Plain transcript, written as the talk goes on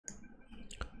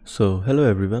So hello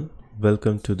everyone,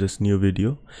 welcome to this new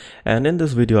video, and in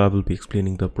this video I will be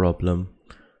explaining the problem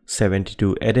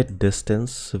 72 edit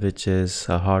distance, which is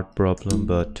a hard problem,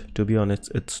 but to be honest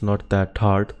it's not that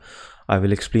hard. I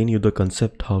will explain you the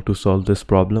concept how to solve this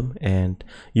problem, and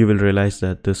you will realize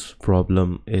that this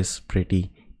problem is pretty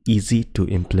easy to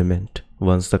implement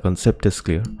once the concept is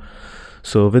clear.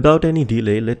 So without any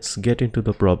delay, let's get into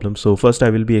the problem. So first I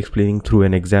will be explaining through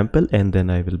an example and then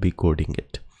I will be coding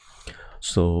it.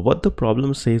 So what the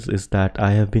problem says is that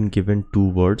I have been given two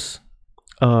words.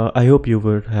 I hope you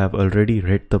would have already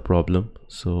read the problem,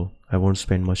 so I won't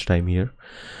spend much time here.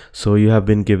 So you have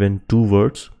been given two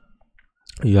words.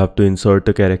 You have to insert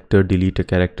a character, delete a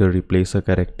character, replace a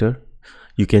character.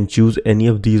 You can choose any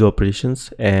of these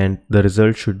operations, and the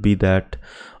result should be that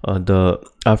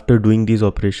after doing these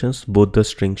operations, both the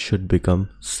strings should become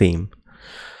same.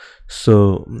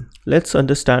 So let's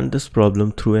understand this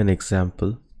problem through an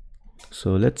example.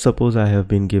 So let's suppose I have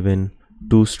been given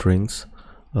two strings.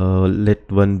 Let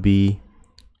one be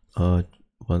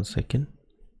one second.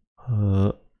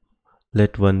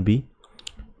 Let one be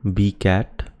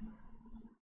bcat,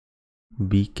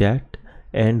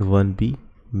 and one be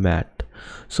mat.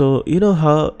 So you know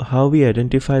how we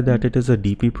identify that it is a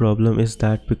DP problem is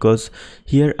that because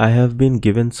here I have been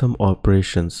given some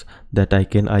operations that I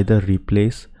can either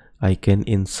replace, I can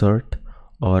insert,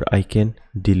 or I can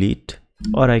delete,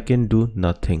 or I can do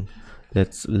nothing.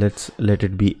 Let's let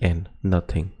it be n,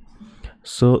 nothing.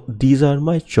 So these are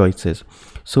my choices,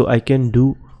 so I can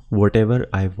do whatever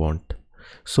I want.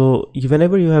 So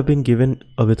whenever you have been given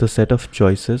with a set of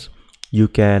choices, you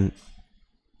can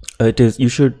you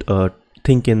should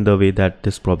think in the way that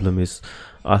this problem is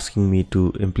asking me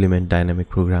to implement dynamic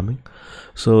programming.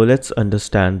 So let's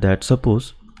understand that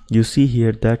suppose you see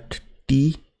here that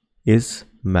T is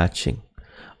matching.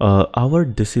 Our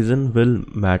decision will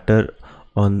matter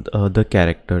on the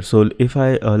character. So if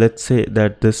I let's say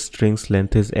that this string's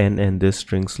length is n and this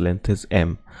string's length is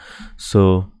m,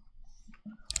 so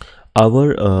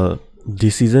our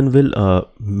decision will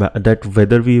that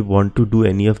whether we want to do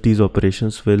any of these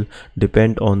operations will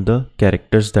depend on the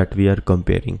characters that we are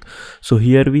comparing. So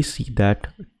here we see that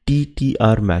TT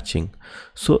are matching,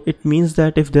 so it means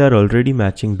that if they are already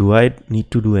matching, do I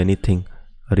need to do anything?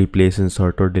 Replace,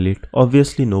 insert, or delete?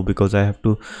 Obviously no, because I have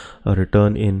to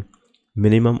return in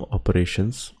minimum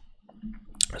operations.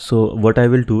 So what I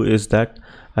will do is that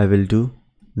I will do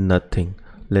nothing.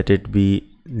 Let it be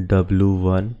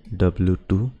w1,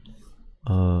 w2,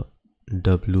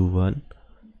 w1,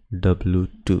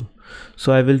 w2.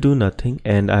 So I will do nothing,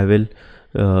 and I will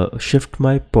shift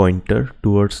my pointer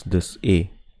towards this a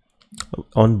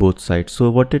on both sides. So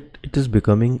what it is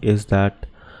becoming is that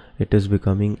it is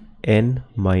becoming n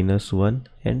minus 1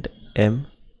 and m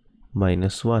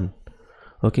minus 1.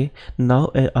 Okay,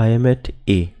 now I am at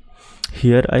a.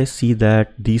 Here I see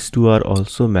that these two are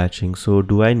also matching, so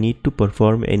do I need to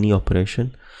perform any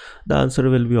operation? The answer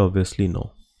will be obviously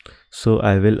no. So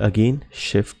I will again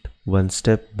shift one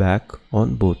step back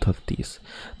on both of these.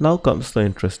 Now comes the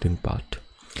interesting part.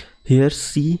 Here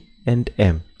C and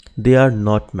M, they are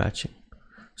not matching.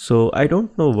 So I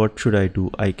don't know what should I do.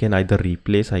 I can either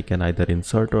replace, I can either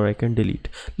insert, or I can delete.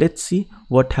 Let's see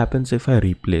what happens if I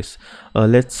replace.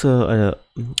 Let's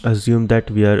assume that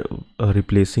we are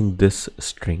replacing this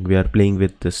string. We are playing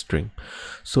with this string.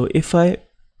 So if I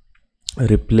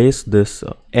replace this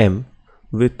M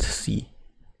with C,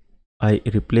 I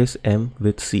replace M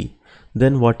with C,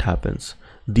 then what happens?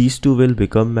 These two will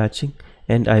become matching,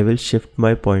 and I will shift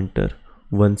my pointer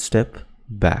one step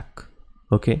back.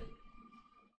 Okay.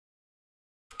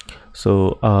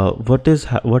 So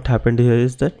what happened here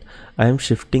is that I am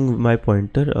shifting my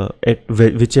pointer at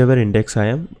whichever index I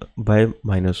am by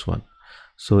 -1.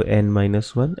 So n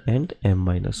minus 1 and m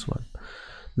minus 1.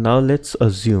 Now let's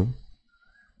assume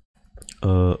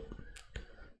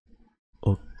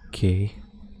okay,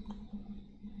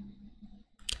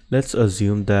 let's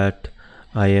assume that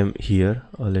I am here.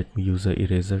 Let me use an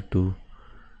eraser to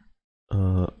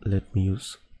let me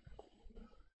use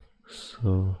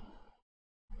so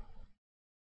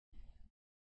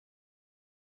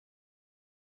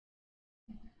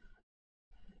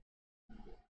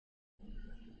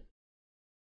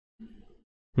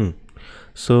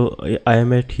so I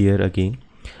am at here again.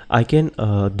 I can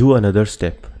do another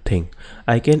thing.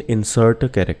 I can insert a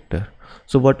character.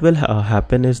 So what will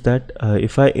happen is that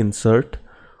if I insert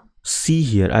C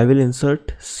here, I will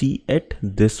insert C at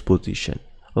this position.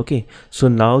 Okay, so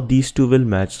now these two will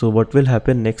match. So what will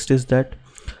happen next is that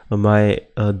my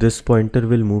this pointer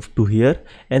will move to here,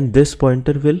 and this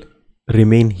pointer will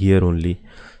remain here only.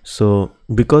 So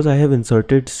because I have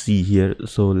inserted C here,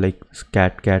 so like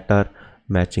cat are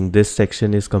matching, this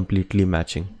section is completely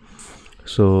matching.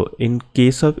 So in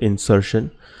case of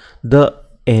insertion, the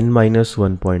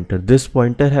n-1 pointer, this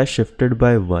pointer has shifted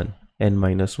by 1,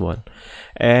 n-1,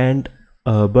 and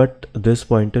but this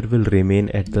pointer will remain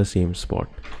at the same spot.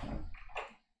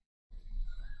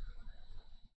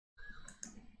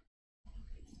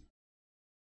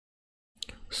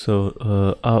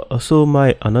 So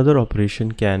my another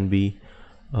operation can be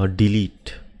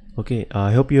delete. Okay,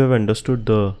 I hope you have understood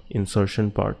the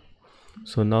insertion part.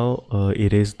 So now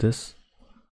erase this.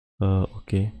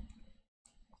 Okay.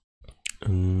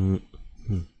 Mm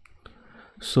 -hmm.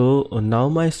 So now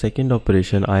my second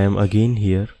operation, I am again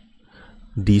here.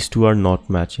 These two are not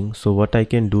matching. So what I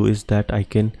can do is that I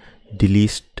can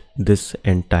delete this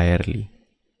entirely.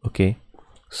 Okay.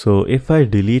 So if I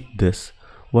delete this,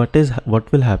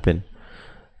 what will happen?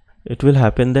 It will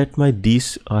happen that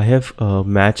I have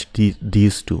matched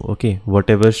these two. Okay,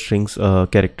 whatever strings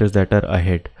characters that are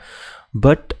ahead.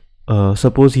 But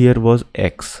suppose here was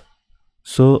X.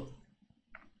 So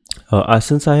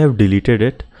since I have deleted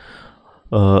it,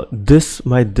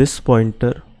 this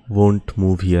pointer won't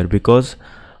move here, because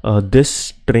this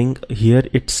string here,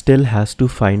 it still has to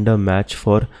find a match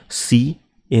for C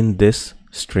in this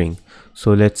string.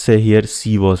 So let's say here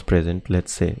C was present,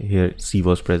 let's say here C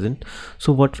was present.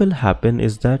 So what will happen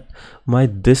is that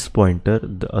this pointer,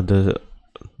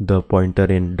 the pointer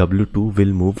in W2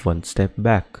 will move one step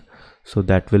back. So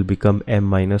that will become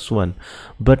m-1,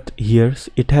 but here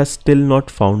it has still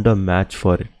not found a match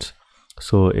for it,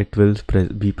 so it will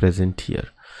be present here.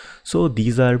 So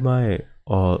these are my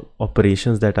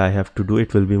operations that I have to do.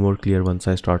 It will be more clear once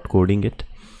I start coding it.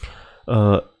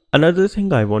 Another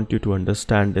thing I want you to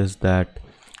understand is that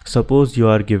suppose you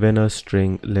are given a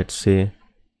string, let's say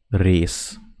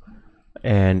race,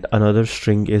 and another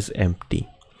string is empty,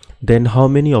 then how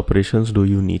many operations do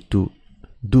you need to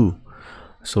do?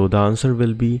 So the answer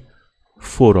will be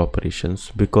 4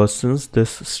 operations, because since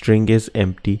this string is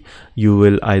empty, you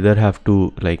will either have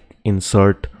to like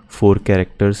insert 4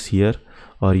 characters here,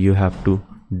 or you have to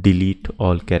delete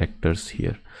all characters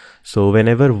here. So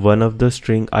whenever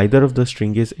either of the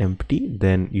string is empty,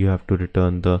 then you have to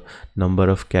return the number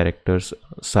of characters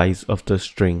size of the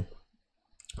string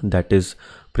that is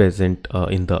present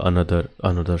in the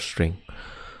another string.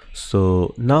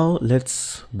 So now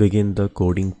let's begin the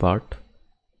coding part.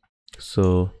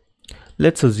 So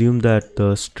let's assume that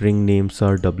the string names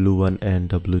are W1 and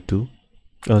W2.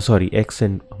 Sorry, X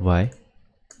and Y.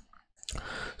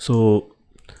 So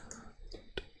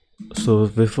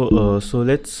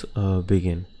let's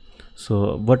begin.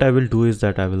 So what I will do is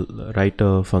that I will write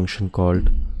a function called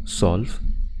solve.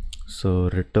 So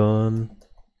return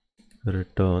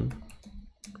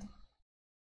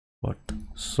what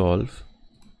solve,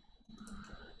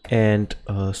 and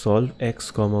solve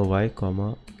x comma y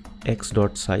comma x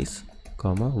dot size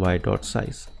comma y dot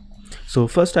size. So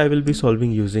first I will be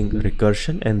solving using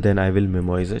recursion, and then I will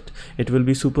memoize it. It will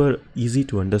be super easy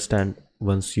to understand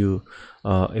once you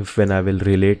when I will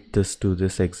relate this to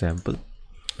this example.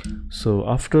 So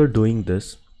after doing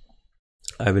this,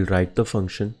 I will write the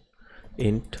function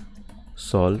int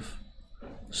solve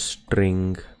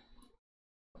string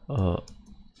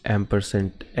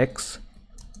ampersand x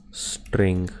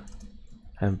string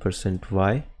ampersand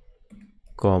y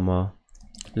comma,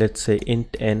 let's say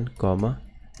int n comma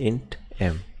int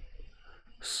m.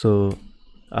 So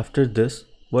after this,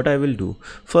 what I will do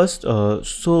first,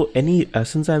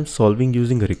 since I'm solving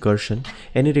using recursion,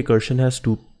 any recursion has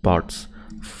two parts.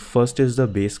 First is the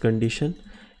base condition,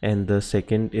 and the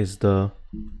second is the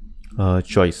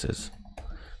choices.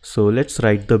 So let's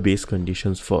write the base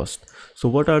conditions first. So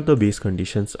what are the base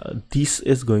conditions? This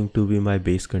is going to be my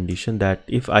base condition, that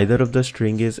if either of the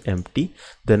string is empty,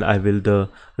 then I will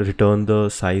return the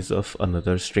size of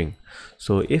another string.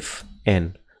 So if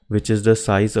n, which is the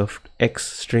size of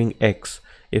x string x,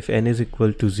 if n is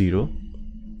equal to 0,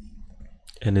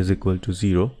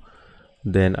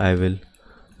 then I will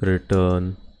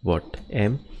return what?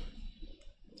 M.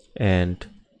 And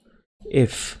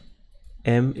if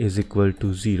m is equal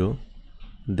to 0,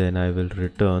 then I will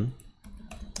return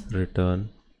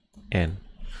n.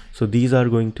 So these are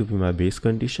going to be my base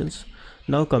conditions.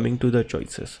 Now coming to the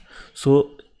choices.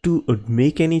 So to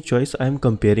make any choice, I am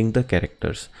comparing the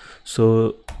characters.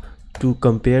 So to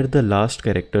compare the last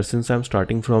character, since I'm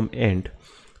starting from end,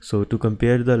 so to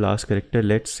compare the last character,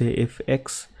 let's say if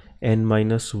x n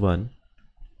minus 1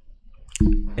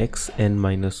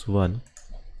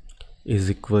 is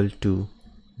equal to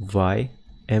y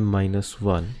m minus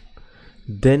 1,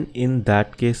 then in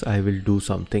that case I will do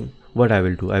something. what I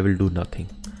will do nothing.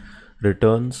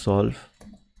 Return solve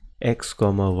x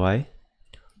comma y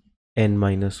n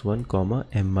minus 1 comma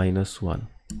m minus 1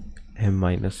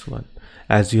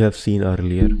 as you have seen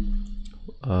earlier.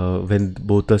 When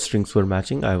both the strings were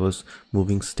matching, I was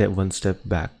moving one step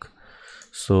back.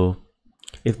 So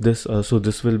if this so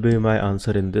this will be my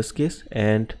answer in this case.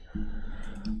 And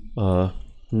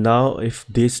now if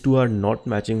these two are not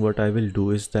matching, what I will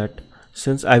do is that,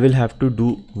 since I will have to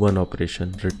do one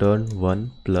operation, return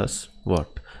 1 plus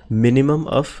what, minimum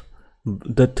of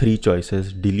the three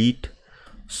choices, delete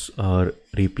or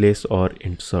replace or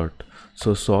insert.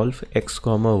 So solve x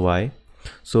comma y.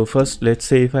 So first, let's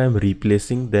say if I am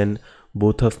replacing, then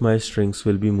both of my strings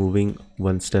will be moving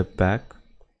one step back,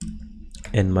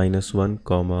 n minus 1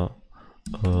 comma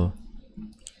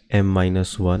m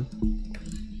minus 1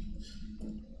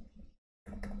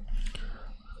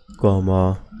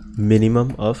 comma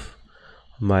minimum of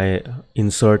my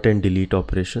insert and delete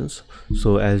operations.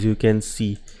 So as you can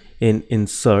see, in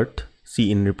insert,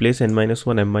 in replace n minus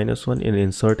 1 m minus 1, in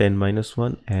insert n minus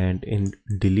 1, and in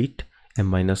delete m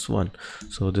minus 1.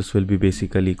 So this will be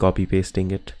basically copy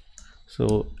pasting it.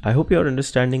 So I hope you are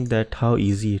understanding that how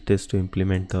easy it is to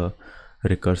implement the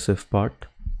recursive part.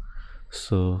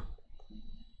 So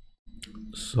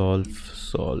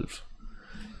solve,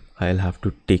 I'll have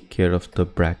to take care of the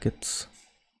brackets.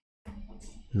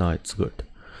 Now it's good.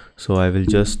 So I will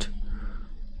just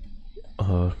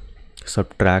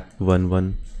subtract 1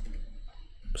 1.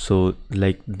 So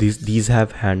like these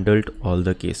have handled all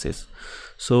the cases,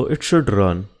 so it should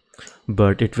run,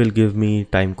 but it will give me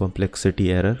time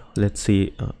complexity error. Let's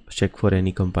see, check for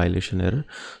any compilation error.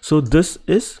 So this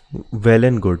is well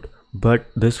and good, but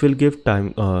this will give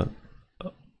time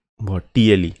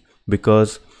TLE,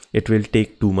 because it will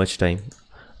take too much time.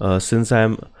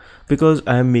 Because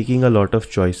I am making a lot of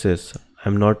choices,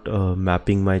 I'm not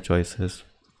mapping my choices.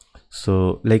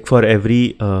 So like for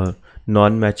every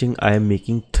non-matching, I am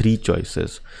making 3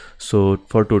 choices. So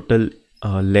for total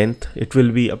length, it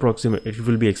will be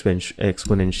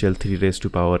exponential 3 raised to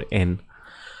power n.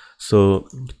 So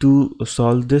to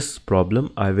solve this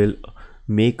problem, I will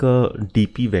make a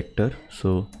dp vector.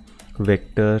 So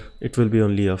vector, it will be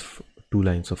only of 2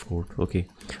 lines of code. Okay,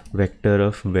 vector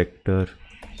of vector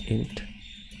int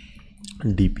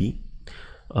dp,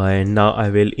 and now I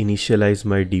will initialize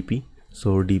my dp.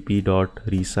 So dp dot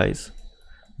resize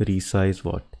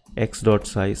what, x dot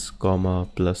size comma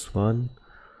plus 1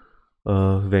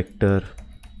 vector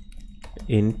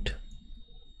int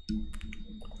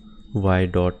y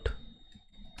dot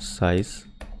size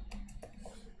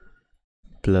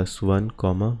plus 1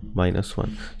 comma minus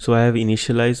 1. So I have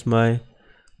initialized my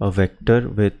vector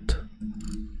with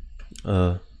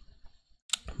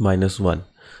minus 1.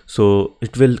 So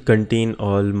it will contain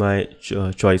all my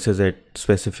choices at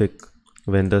specific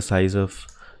when the size of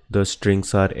the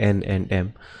strings are n and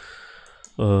m.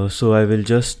 So I will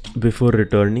just, before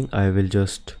returning, I will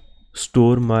just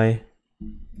store my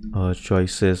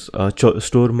choices,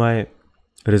 store my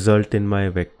result in my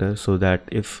vector, so that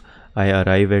if I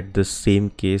arrive at the same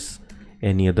case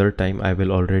any other time, I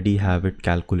will already have it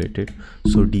calculated.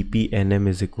 So dp nm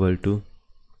is equal to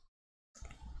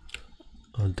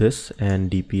this,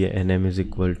 and dp nm is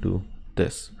equal to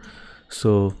this.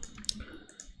 So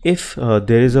if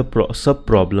there is a sub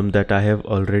problem that I have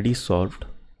already solved,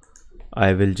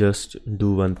 I will just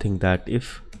do one thing, that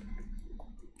if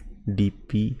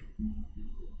dp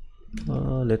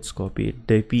let's copy it,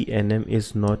 dp nm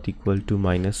is not equal to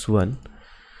minus 1,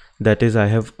 that is I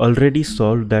have already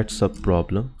solved that sub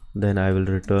problem, then I will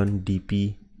return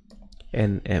dp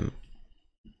nm.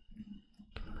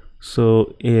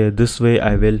 So this way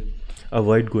I will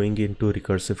avoid going into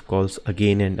recursive calls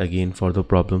again and again for the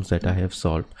problems that I have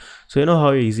solved. So you know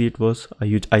how easy it was.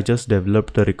 I just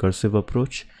developed a recursive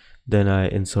approach, then I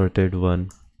inserted one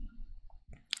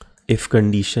if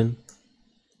condition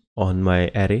on my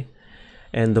array,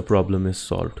 and the problem is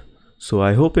solved. So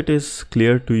I hope it is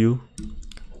clear to you.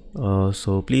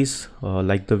 So please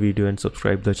like the video and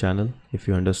subscribe the channel if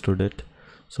you understood it.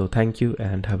 So thank you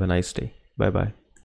and have a nice day. Bye bye.